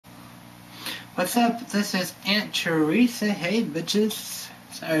What's up? This is Aunt Teresa. Hey, bitches.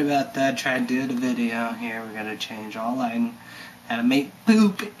 Sorry about that. Tried to do the video here. We gotta change all lighting. How to make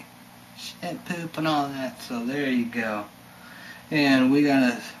poop. Shit, poop, and all that. So there you go. And we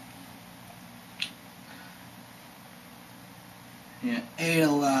gotta ate a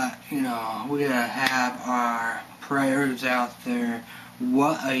lot. We gotta have our prayers out there.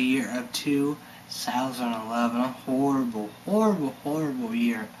 What a year of 2011. A horrible, horrible, horrible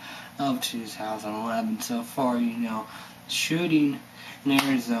year of 2011 so far. Shooting in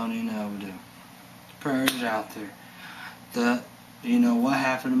Arizona. Prayers out there. What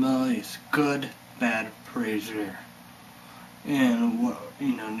happened in the Middle East. Good, bad, prayers there. And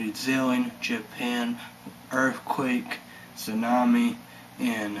New Zealand, Japan, earthquake, tsunami,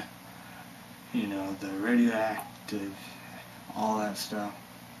 and the radioactive, all that stuff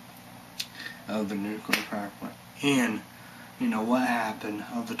of the nuclear power plant. And what happened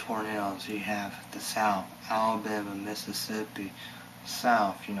of the tornadoes? You have the South, Alabama, Mississippi,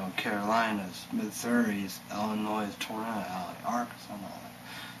 South, Carolinas, Missouri's, Illinois, tornado, Arkansas, and all that.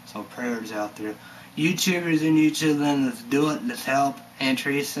 So prayers out there. YouTubers in YouTube land, let's do it, let's help. And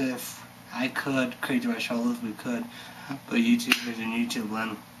Teresa, if I could, CrazyWyatts Shoulders, we could. But YouTubers in YouTube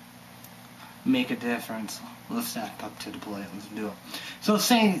land, make a difference. Let's step up to the plate, let's do it. So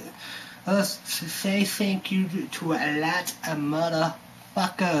let's say thank you to a lot of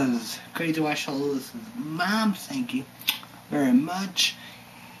motherfuckers. CrazyWyatts Shoulders' mom, thank you very much.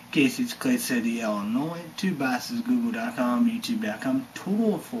 Casey's Clay City, Illinois. 2bosses, google.com, youtube.com.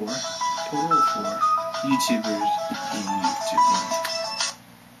 Total of four YouTubers in YouTube.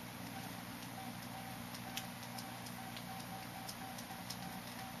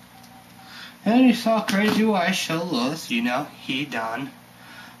 And you saw CrazyWyatts Shoulders, he done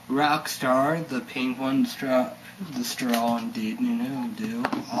Rockstar, the pink one, the straw indeed, do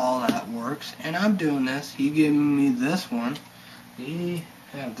all that works. And I'm doing this. He giving me this one. He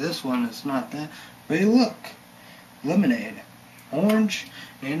have this one. It's not that. But look, lemonade, orange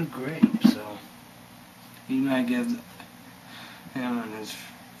and grape. So he might give him and his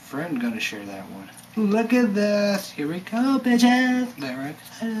friend gonna share that one. Look at this. Here we go, bitches. Very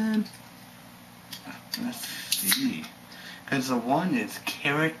excited. Let's see. Because the one is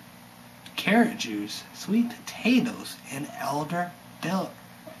carrot juice, sweet potatoes, and elderberry.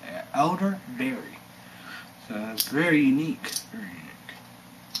 So it's very unique. Very unique.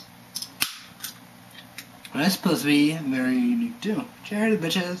 And that's supposed to be very unique too. Cheers,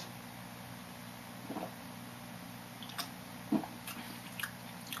 bitches.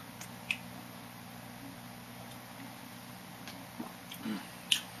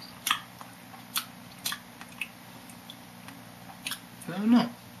 I don't know.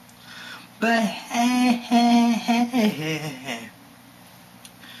 But hey.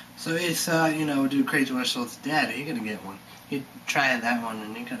 So it's do CrazyWyatts Shoulders' dad. He gonna get one. He try that one,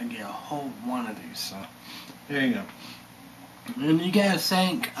 and he gonna get a whole one of these. So there you go. And you gotta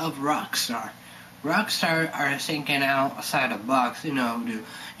think of Rockstar. Rockstar are thinking outside the box.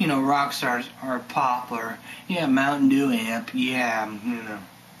 Rockstars are popular. You have Mountain Dew amp. We have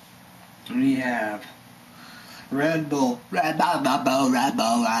Red Bull.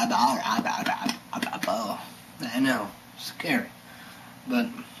 I know, scary. But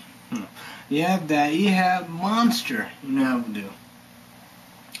you have that. You have Monster.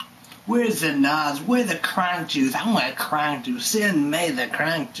 Where's the Nas? Where's the crank juice? I want a crank juice. Send me the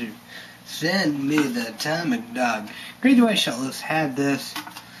crank juice. Send me the atomic dog. CrazyWyatts Shoulders had this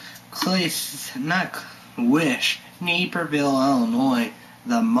place, not Wish, Naperville, Illinois.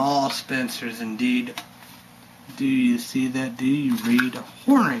 The mall Spencer's indeed. Do you see that? Do you read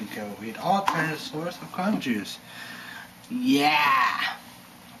Hornico? Read alternative source of crank juice. Yeah.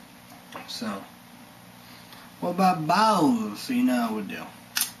 So, what about bowls? We do.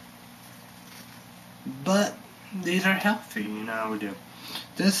 But these are healthy. We do.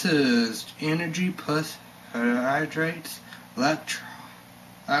 This is energy plus carbohydrates, lactose.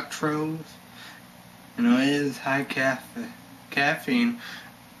 It is high caffeine.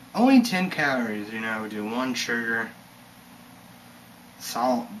 Only 10 calories. We do 1 sugar,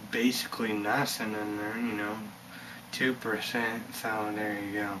 salt, basically nothing in there. 2%. So there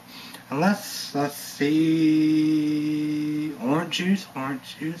you go. And let's see, orange juice.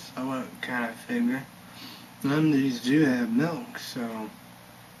 I would kind of figure. None of these do have milk, so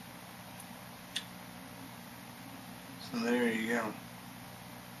there you go.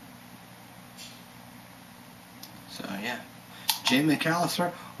 So yeah, Jay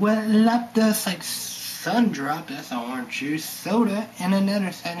McAllister, well, left us like Sun Drop, that's an orange juice, soda, and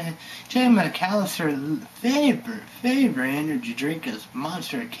another soda. Jay McAllister's favorite energy drink is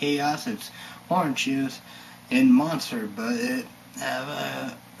Monster Chaos. It's orange juice and Monster, but it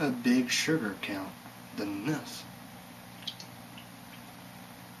have a big sugar count than this.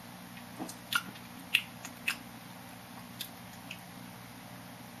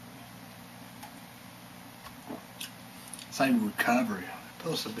 It's like recovery.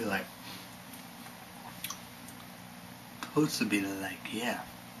 It's supposed to be like, yeah,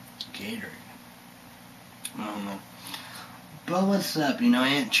 Gatorade. I don't know. But what's up?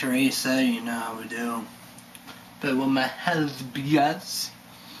 Aunt Teresa, how we do. But with my husband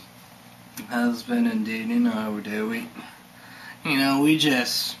indeed, how we do. We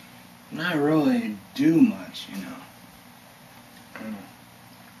just not really do much,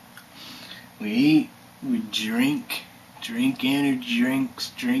 We eat, we drink energy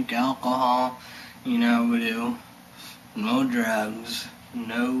drinks, drink alcohol, we do. No drugs,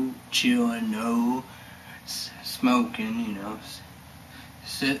 no chewing, no smoking,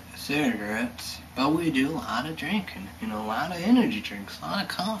 cigarettes. But we do a lot of drinking, a lot of energy drinks, a lot of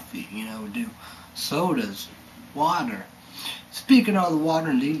coffee, we do sodas, water. Speaking of the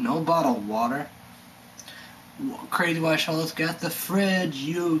water, indeed, no bottled water. Crazy White Shaw's got the fridge,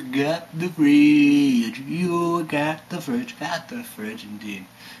 you got the fridge, you got the fridge, indeed.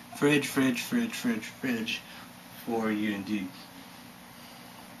 Fridge for you indeed.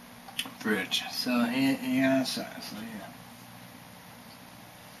 Fridge. So yeah.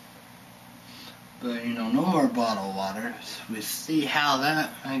 But no more bottled water. We'll see how that,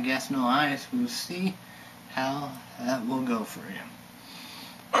 I guess no ice, we'll see how that will go for you.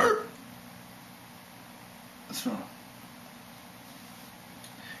 What's wrong?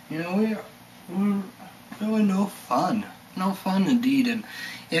 We're really no fun indeed, and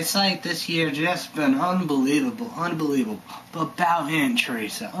it's like this year just been unbelievable about Aunt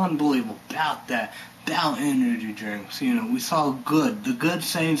Teresa, unbelievable about that, about energy drinks. We saw good. The good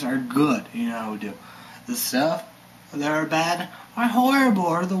things are good. We do. The stuff that are bad are horrible,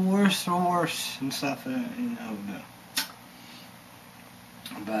 or the worst are worse and stuff. We do.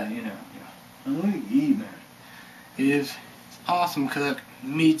 But we eat, man. It is awesome cook.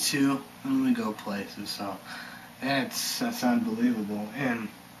 Me too. When we go places, so that's unbelievable. And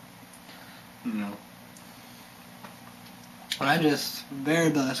I just very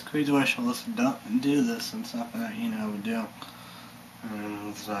blessed. Crazy White Shaw's don't do this and stuff that we do. And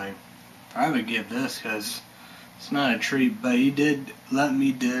it's like I would give this because it's not a treat, but he did let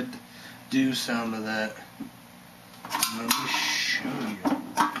me do some of that. Let me show you.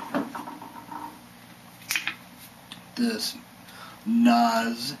 This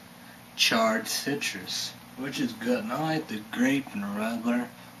Nas charred citrus, which is good. Not like the grape and the regular,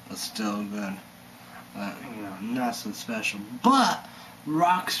 but still good. Nothing special. But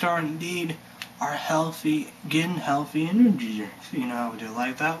Rockstar indeed are healthy, getting healthy energy drinks. We do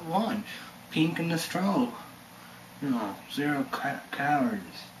like that one, pink in the straw. 0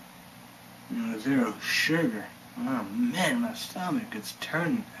 calories. 0 sugar. Oh man, my stomach is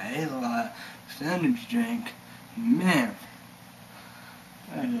turning. I ate a lot of energy drink. Man,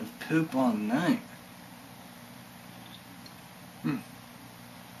 I just poop all night.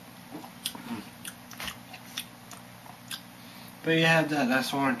 But you have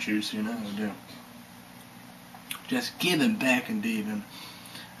that's orange juice, we do. Just giving back indeed. And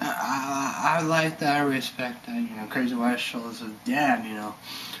I like that, I respect that, Crazy White Shaw's dad,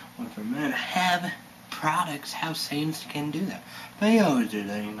 when for men have products, how things can do that. But he always do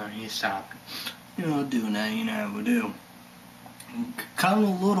that, he stopped. Doing that, we do. Cut him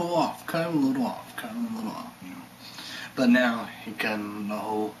a little off, But now he cut the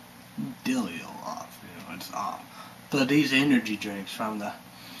whole dealio off, it's off. But these energy drinks from the,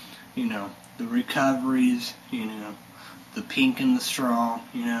 the recoveries, the pink and the straw,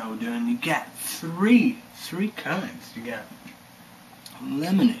 you got three kinds. You got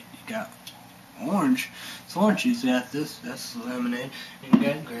lemonade, you got orange. It's orange juice, that's lemonade, and you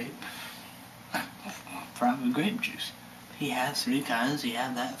got grape. Probably grape juice. He has 3 kinds, he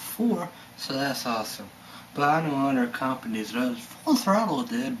had that 4, so that's awesome. But I know other companies does. Full Throttle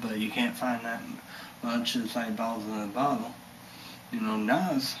did, but you can't find that much. It's like balls in a bottle.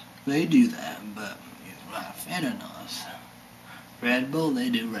 Nas, they do that, but he's not a fan of Nas. Red Bull, they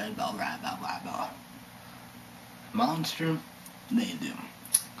do Red Bull. Monster, they do.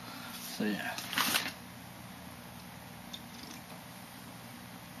 So yeah.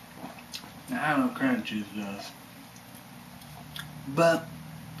 I don't know what current juice does. But,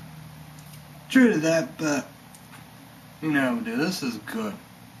 true to that, but, dude, this is good.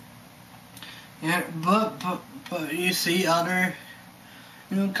 Yeah, but you see other,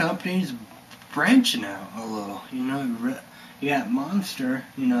 companies branching out a little. You got Monster.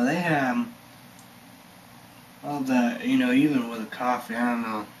 They have all that. Even with a coffee, I don't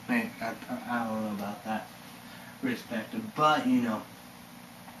know. I don't know about that respective, but the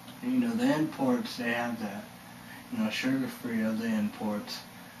imports, they have that. Sugar-free of the imports.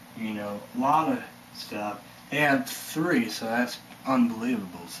 A lot of stuff. They have 3, so that's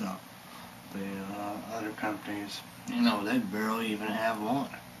unbelievable. So, but other companies, they barely even have 1.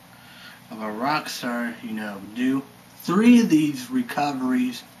 Of a Rockstar, do 3 of these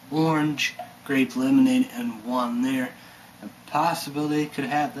recoveries: orange, grape lemonade, and 1 there. A possibility could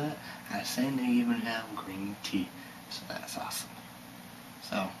have that. I say they even have green tea, so that's awesome.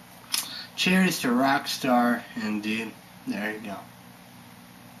 So, cheers to Rockstar, indeed. There you go.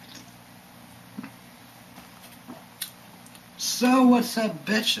 So, what's up,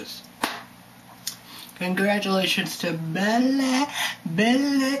 bitches? Congratulations to Billy.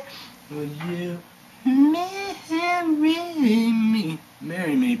 Would you marry me?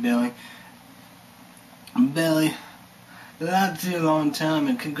 Marry me, Billy. Billy, loved you a long time,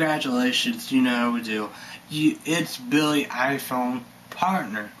 and congratulations, we do. It's Billy iPhone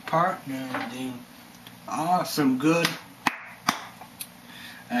partner, indeed. Awesome, good.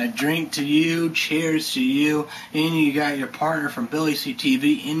 Drink to you, cheers to you, and you got your partner from Billy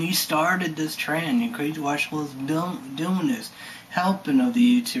CTV, and you started this trend, and CrazyWyatts was doing this, helping of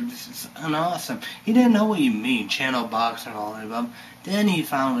the YouTubers. It's awesome. He didn't know what you mean, channel box and all that above. Then he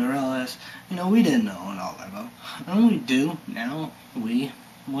finally realized, we didn't know and all that above. And we do, now we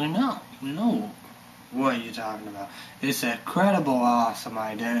know. We know what you're talking about. It's a credible, awesome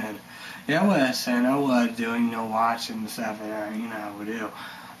idea. Yeah, what I said, I was doing, watching and stuff, and how we do.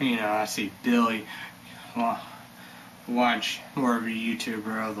 I see Billy watch more of a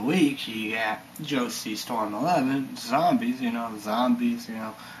YouTuber of the week. You got Josie Storm 11, zombies, zombies,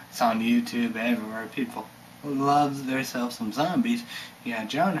 it's on YouTube everywhere. People love themselves some zombies. You got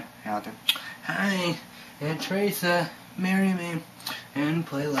Jonah out there. Hi, and Teresa, marry me, and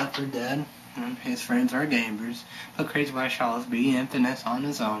play Left 4 Dead. And his friends are gamers, but CrazyWyatts shall be infamous on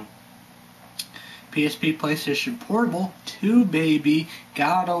his own. PSP, PlayStation Portable, 2 baby,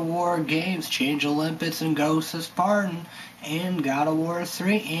 God of War games, Change Olympics and Ghost of Spartan, and God of War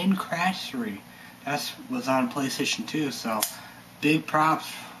 3 and Crash 3. That was on PlayStation 2, so big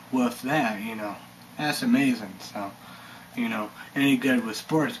props with that, That's amazing, so, any good with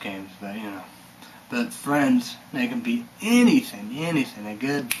sports games, but, But friends, they can be anything, a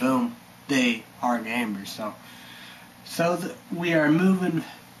good, boom, they are gamers, so we are moving.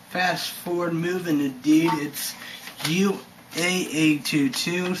 Fast forward, moving indeed. It's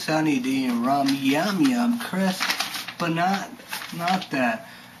UAA22, Sunny D and Rum, Yum Chris, but not that.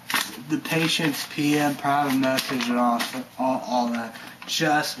 The patient's PM, private message, and all that.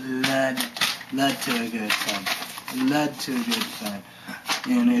 Just led to a good sign. Led to a good sign,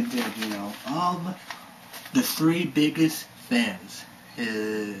 and it did. Of the 3 biggest fans,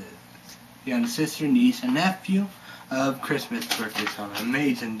 his young sister, niece, and nephew. Of Christmas birthday song.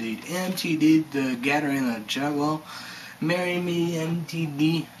 Amazing indeed. MTD, the gathering of Juggalo. Marry me,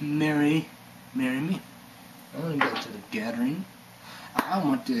 MTD, marry me. I want to go to the gathering. I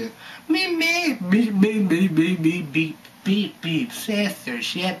want to beep, sister,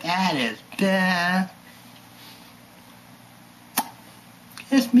 ship at us.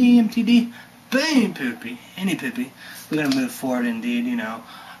 Kiss me, MTD. Bang, poopy. Any poopy. We're gonna move forward indeed, of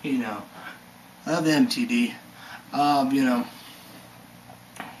MTD. Of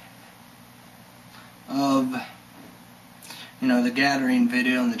the gathering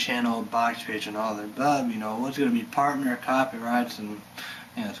video and the channel box page and all that above, what's going to be partner, copyrights, and,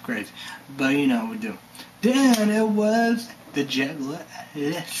 it's crazy. But, we do. Then it was the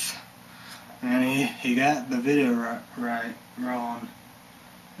Jetless. And he got the video right, wrong.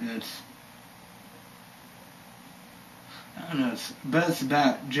 I don't know, but it's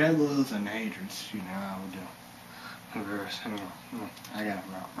about juggalos and haters, I would do. I got it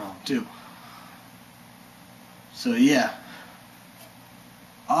wrong too. So yeah.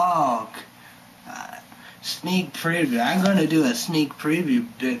 Sneak preview. I'm gonna do a sneak preview,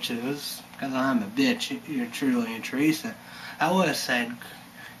 bitches, because I'm a bitch. You're truly and Teresa. I would have said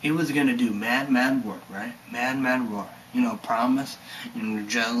he was gonna do Mad Work, right? Mad Work. Promise.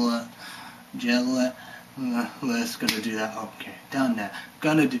 Juggalo. Let's gonna do that. Okay, done that.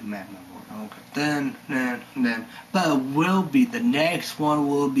 Gonna do Mad Work. Okay. Then. But the next one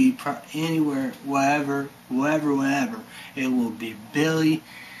will be anywhere, wherever. It will be Billy.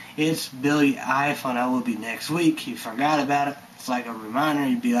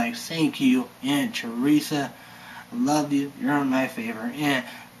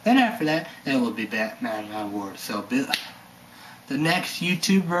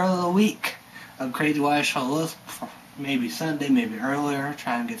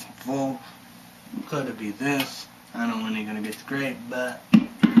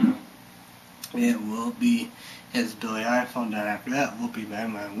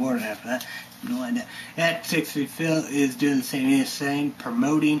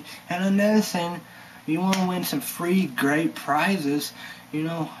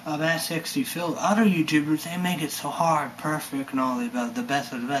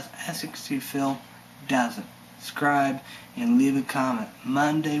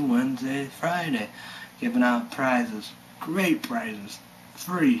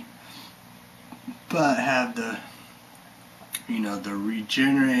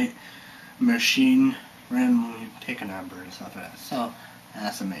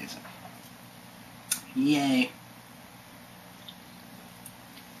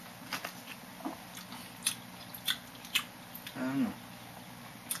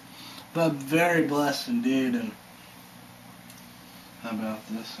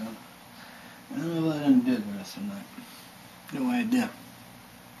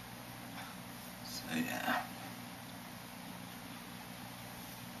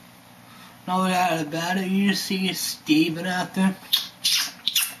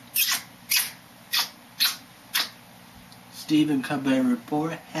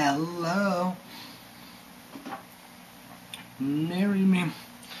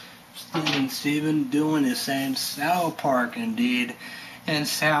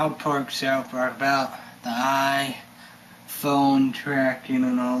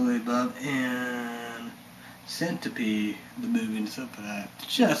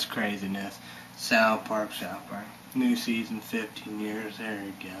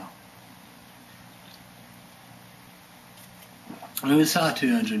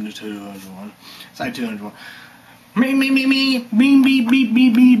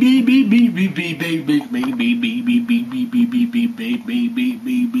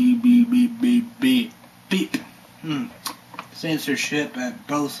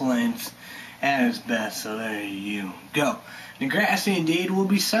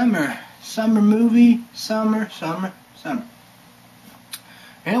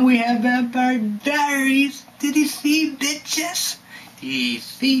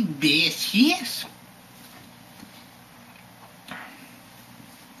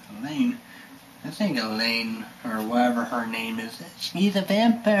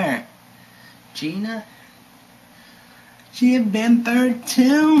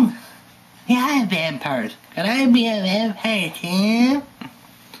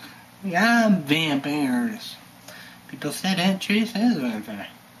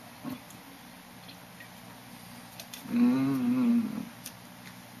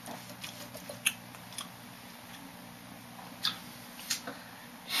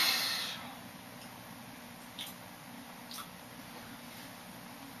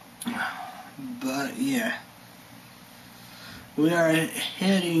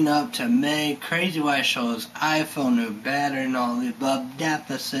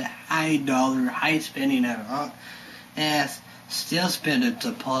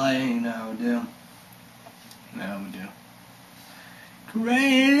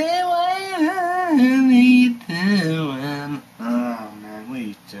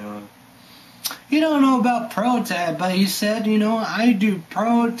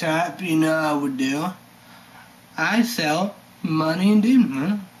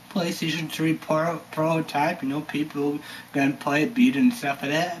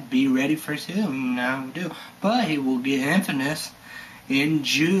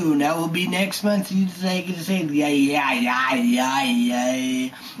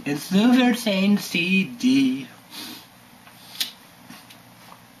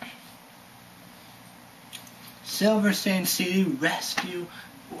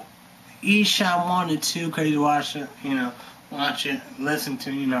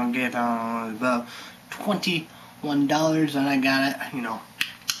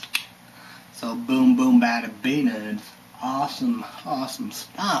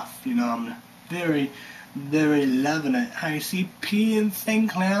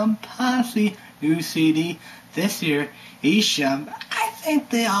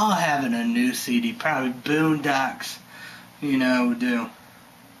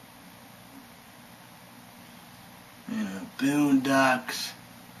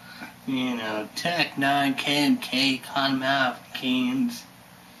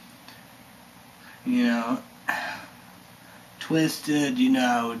 you know, Twisted, you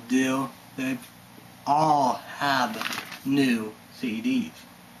know, deal. They all have new CDs.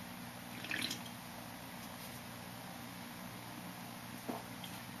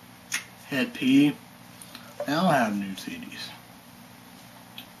 Head P, they all have new CDs.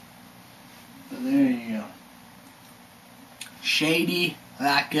 So there you go. Shady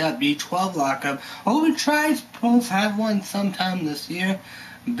Lockup, D12 Lockup. Overtried supposed to have one sometime this year.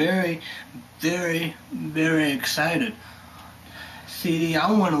 Very, very, very excited. CD, I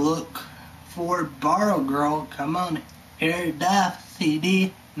want to look for Borrow Girl. Come on. Harry Duff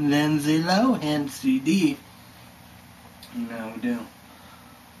CD. Lindsay Lohan CD. No, we do.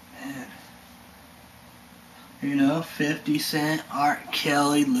 Man. You know, 50 Cent, Art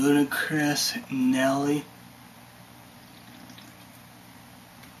Kelly, Ludacris, Nelly,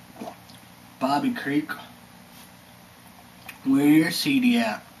 Bobby Creek. Where your CD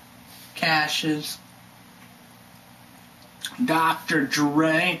at? Cashes, Dr.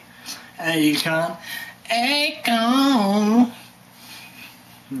 Dre, Akon,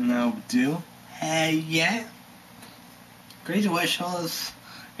 no do. Hey, yeah. CrazyWyatts shows,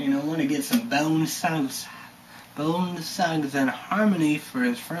 you know, want to get some Bone Thugs and Harmony for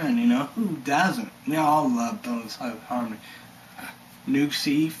his friend, you know. Who doesn't? We all love Bone Thugs and Harmony. Nuke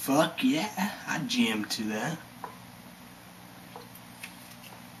C, fuck yeah. I jammed to that.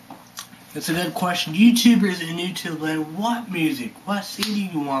 That's a good question. YouTubers in YouTube land, what music? What CD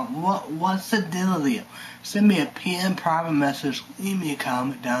you want? What's the dealio? Send me a PM private message. Leave me a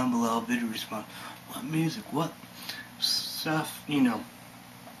comment down below. Video response. What music? What stuff? You know,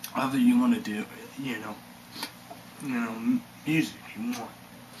 other you want to do? You know, music you want.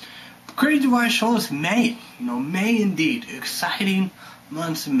 CrazyWyatts shows May. You know, May indeed. Exciting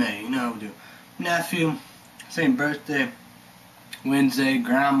months in May. You know, do nephew, same birthday, Wednesday,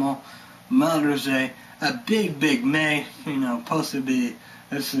 grandma. Mother's Day, a big May, you know, supposed to be,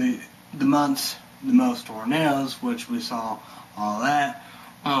 this is the months, the most tornadoes, which we saw all that.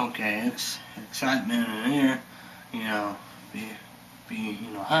 Okay, it's excitement in here, you know, be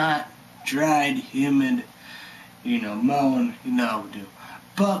you know, hot, dried, humid, you know, mowing, you know, do.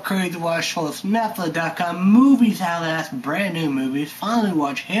 But CrazyWyatts shows Netflix.com, movies out, that's brand new movies. Finally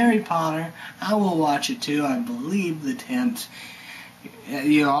watch Harry Potter. I will watch it too, I believe the 10th.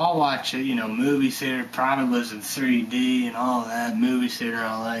 You know, I'll watch it, you know, movie theater, probably was in 3D and all that, movie theater,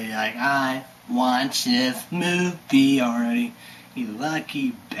 all that. You're like, I watched this movie already, you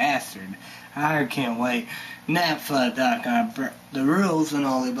lucky bastard. I can't wait. Netflix.com, the rules and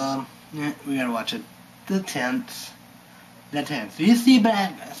all the above. Yeah, we gotta watch it. The 10th. The 10th. You see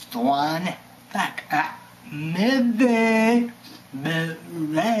back, Swan, back at movie.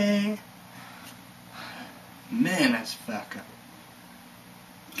 Man, that's fuck up.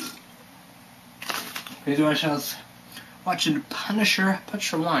 CrazyWyatts shows watching Punisher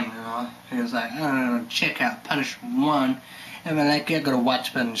 1, you know. He was like, I don't know, check out Punisher 1. And then like, you're gonna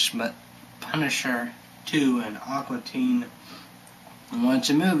watch Punisher 2 and Aqua Teen. And watch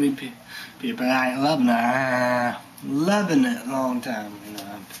a movie, people are like, loving it a long time, you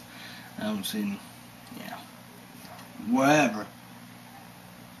know. I haven't seen, yeah, whatever.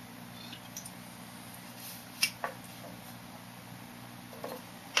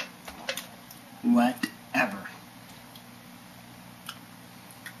 Whatever.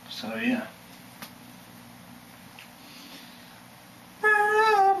 So yeah.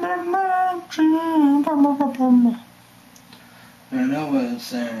 I know what I'm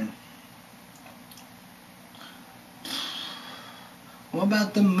saying. What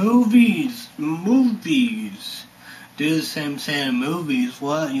about the movies? Movies. Do the same thing in movies.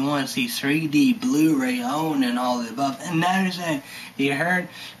 What? You want to see 3D, Blu-ray, own, and all the above. And now you're saying, you heard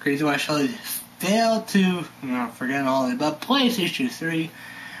CrazyWyatts shows failed to, you know, forget all the above. PlayStation 3,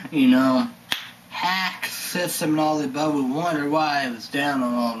 you know, hack system and all the above. We wonder why it was down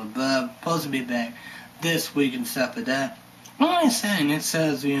on all the above. Supposed to be back this week and stuff like that. What I'm saying, it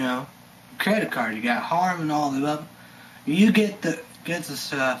says, you know, credit card, you got harm and all the above. You get the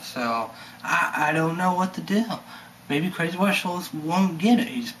stuff, so I don't know what the deal. Maybe CrazyWyatts shows won't get it.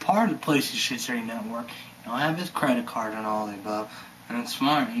 He's part of the PlayStation 3 network. You don't have his credit card and all the above. And it's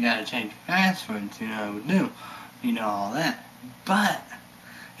smart, you gotta change passwords, you know, do, you know, all that. But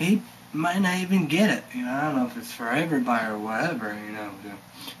he might not even get it. You know, I don't know if it's for everybody or whatever, you know,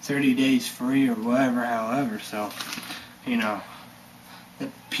 30 days free or whatever, however, so, you know, the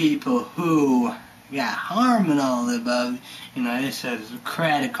people who got harm and all the above, you know, it says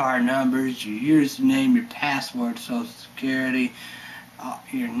credit card numbers, your username, your password, social security,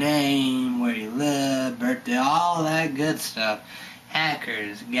 your name, where you live, birthday, all that good stuff.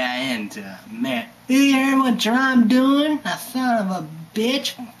 hackers got into America. You hear what Trump doing? A son of a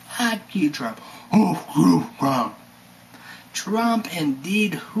bitch. Fuck you, Trump. Oh, Trump. Trump,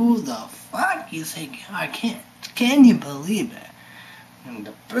 indeed. Who the fuck you think you are? Can you believe it? And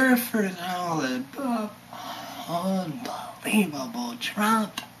the birthers and all the unbelievable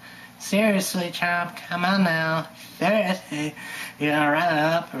Trump. Seriously, Trump, come on now. Seriously, you're gonna run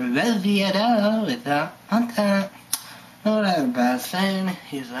up Reviedo with whatever about saying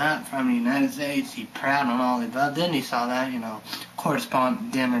he's not from the United States, he's proud and all the above. Then he saw that,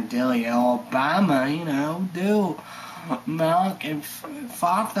 correspondent dinner Dilly Obama, do milk and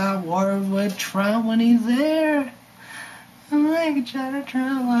fought that war with Trump when he's there. I'm like, trying to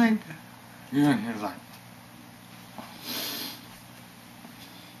Trump like, yeah, he's like,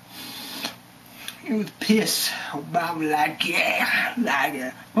 he was pissed. Obama like, yeah.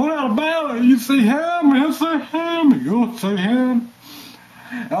 What Alabama? You see him? You see him? You see him?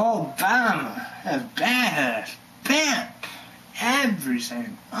 Obama has bad. Bam.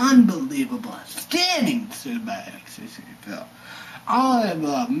 Everything. Unbelievable. Standing to by Phil. All of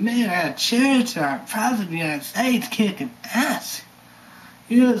them, man, church, our president of the United States kicking ass.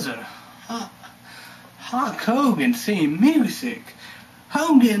 He was a Hulk Hogan singing music.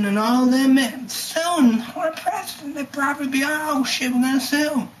 Hogan and all them men suing our president. They'd probably be, oh shit, we're gonna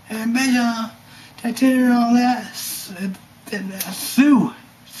sue. Everybody, tattoo and all that. Sue.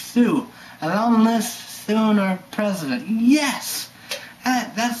 Aloneness suing our president. Yes.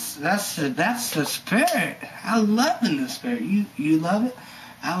 That's the spirit. I love the spirit. You love it?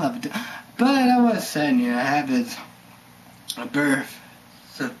 I love it too. But I was saying, I have his birth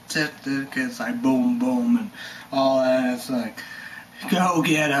certificates, like boom, boom, and all that. It's like, go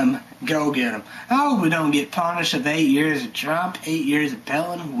get him. Oh, we don't get punished of 8 years of Trump, 8 years of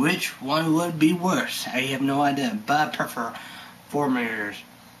Pelham. Which one would be worse? I have no idea, but I prefer 4 more years.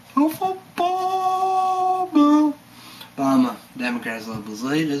 Obama, Democrats, liberals,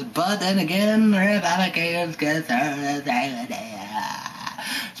 leaders, but then again, Republicans, conservatives.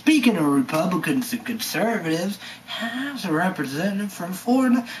 Speaking of Republicans and conservatives, House a representative from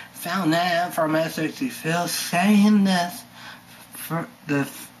Florida found out from S65 saying this. For the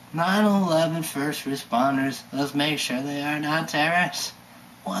 9/11 first responders, let's make sure they are not terrorists.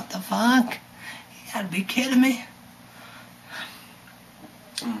 What the fuck? You gotta be kidding me.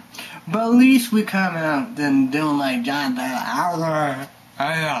 But at least we come out then doing like John Taylor.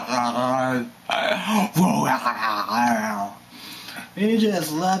 You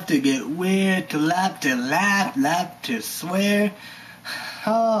just love to get weird, love to laugh, love to swear.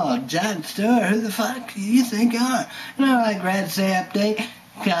 Oh, John Stewart, who the fuck do you think you are? Like Red Say Update,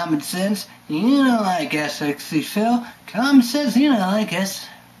 Common Sense, like S60 Phil, Common Sense, like S.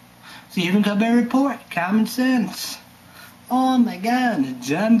 Stephen Colbert Report, Common Sense. Oh my god,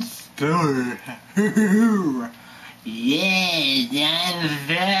 John Stewart. Yeah, John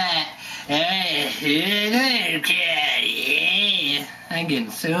Stewart. Yeah. I'm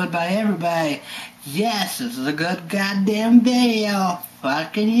getting sued by everybody. Yes, this is a good goddamn video.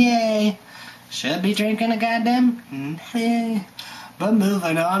 Fucking yay. Should be drinking a goddamn natty. But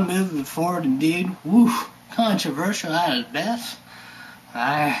moving forward indeed. Woo, controversial at its best.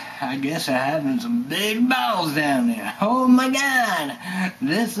 I guess I'm having some big balls down there. Oh my god.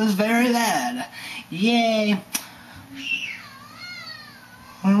 This is very bad. Yay.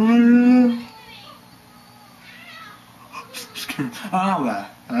 Alright,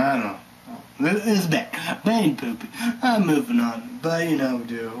 I don't know. It's bad. Bang poopy. I'm moving on. But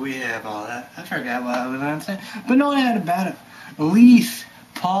dude, we have all that. I forgot what I was going to say. But no doubt about it. At least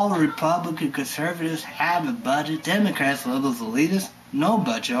Paul, Republican conservatives have a budget. Democrats, liberals, elitists, no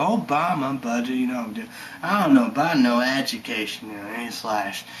budget. Obama budget, dude. I don't know about no education,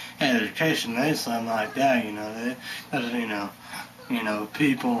 slash education, something like that,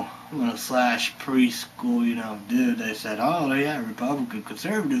 people slash preschool, dude, they said, oh yeah, Republican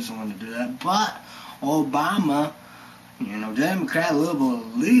conservatives want to do that, but Obama, Democrat, liberal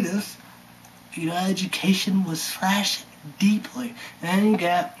elitists, education was slashed deeply. And you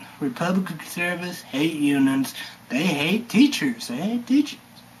got Republican conservatives hate unions, they hate teachers, They're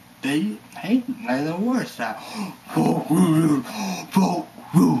the worst.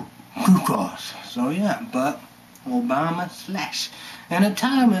 So yeah, but Obama slash and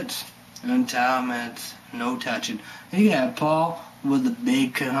entitlements, no touching. You got Paul with the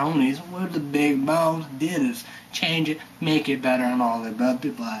big cojones, what the big balls did is change it, make it better, and all the above.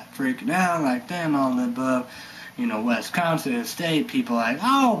 People like freaking out like that and all the above. Wisconsin State, people like,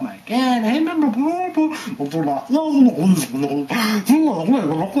 oh my god, I remember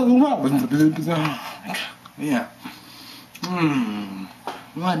yeah.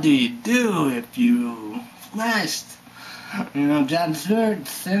 What do you do if you smashed? You know, John Stewart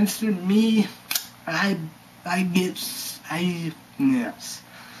censored me. Yes.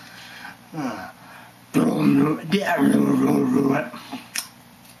 But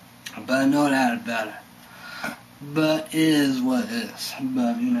no doubt about it. But it is what it is.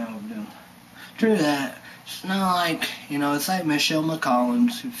 But, you know, true that. It's not like, you know, it's like Michelle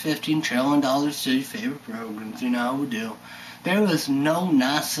McCollum's $15 trillion to your favorite programs, you know, we do. There was no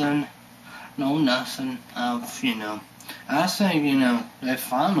nothing of, you know, I think, you know, they're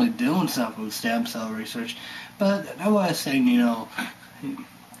finally doing something with stem cell research, but I was saying, you know,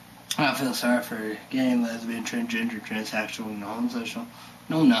 I feel sorry for gay, lesbian, transgender, transsexual, and homosexual.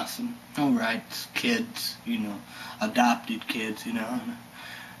 No nothing. No rights. Kids, you know, adopted kids, you know.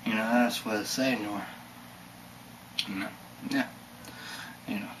 You know, that's what it's saying, or, you know, yeah.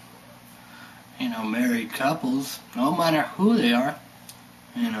 You know, married couples, no matter who they are,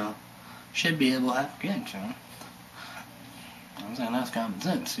 you know, should be able to have kids, you know. I'm saying that's common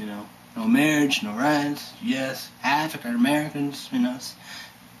sense, you know. No marriage, no rights, yes. African Americans, you know,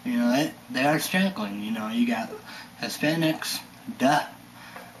 they are struggling, you know. You got Hispanics, duh.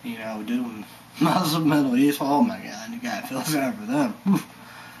 You know, doing Muslim, Middle East, oh my God, you gotta feel sorry for them.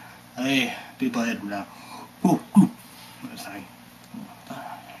 Hey, people hit them down. It's like,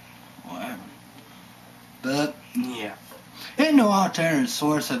 whatever. But, yeah. Ain't no alternative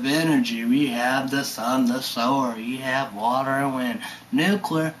source of energy. We have the sun, the solar, you have water and wind.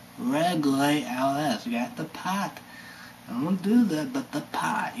 Nuclear, regulate LS. You got the pot. I don't do that, but the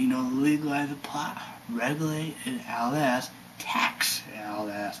pot, you know, legalize the pot. Regulate LS, tax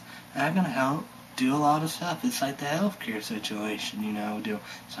LS. That's gonna help do a lot of stuff. It's like the healthcare situation, you know,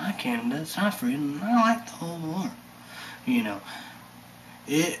 it's not Canada, it's not freedom, I don't like the whole war. You know,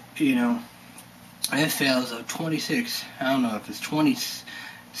 it fails of 26, I don't know if it's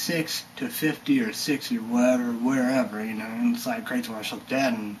 26 to 50 or 60 or whatever, wherever, you know, and it's like CrazyWyatts looked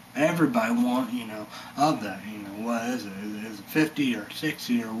at and everybody want, you know, of that, you know, what is it? Is it 50 or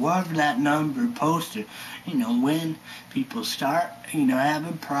 60 or whatever that number posted, you know, when people start, you know,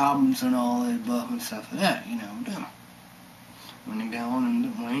 having problems and all that above and stuff like that, you know, when you go on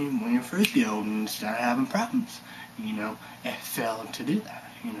and when you first get old and start having problems, you know, it failed to do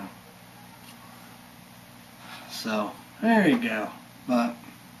that, you know. So, there you go. But,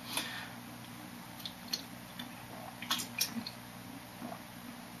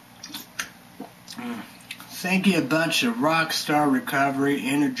 thank you a bunch of Rockstar Recovery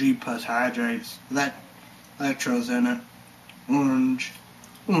Energy plus hydrates. Electros in it. Orange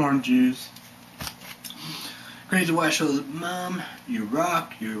juice. CrazyWyatts Mom, you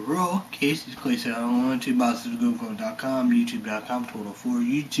rock, you roll. Casey's Place at 1, 2 boxes, Google.com, YouTube.com, total 4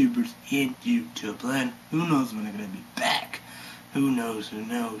 YouTubers in YouTube land. Who knows when they're going to be back? Who knows?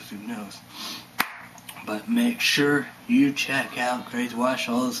 But make sure you check out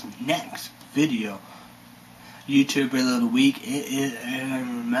CrazyWyatts next video. YouTuber of the week. It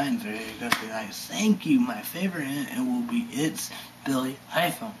reminds me, it's going to be like, thank you, my favorite, it will be It's Billy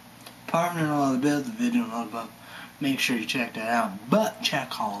iPhone. Partner and all the bills, the video and all above. Make sure you check that out. But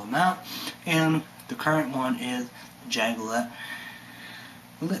check all of them out. And the current one is Jagulet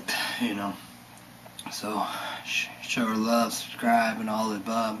Lit, you know. So show her love, subscribe, and all the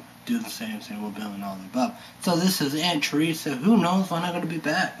above. Do the same thing with Bill and all the above. So this is Aunt Teresa. Who knows when I'm going to be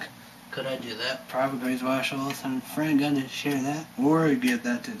back? Could I do that? Probably CrazyWyatts and a friend going to share that, or give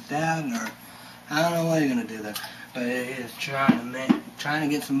that to his dad, or I don't know why you're going to do that. But he's trying to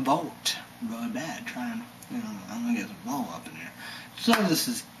get some volt really bad. I'm going to get some volt up in there. So this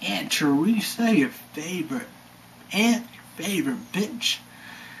is Aunt Teresa, your favorite bitch.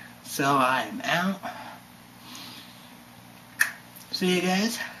 So I am out. See you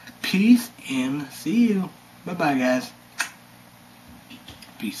guys. Peace and see you. Bye bye guys.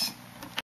 Peace.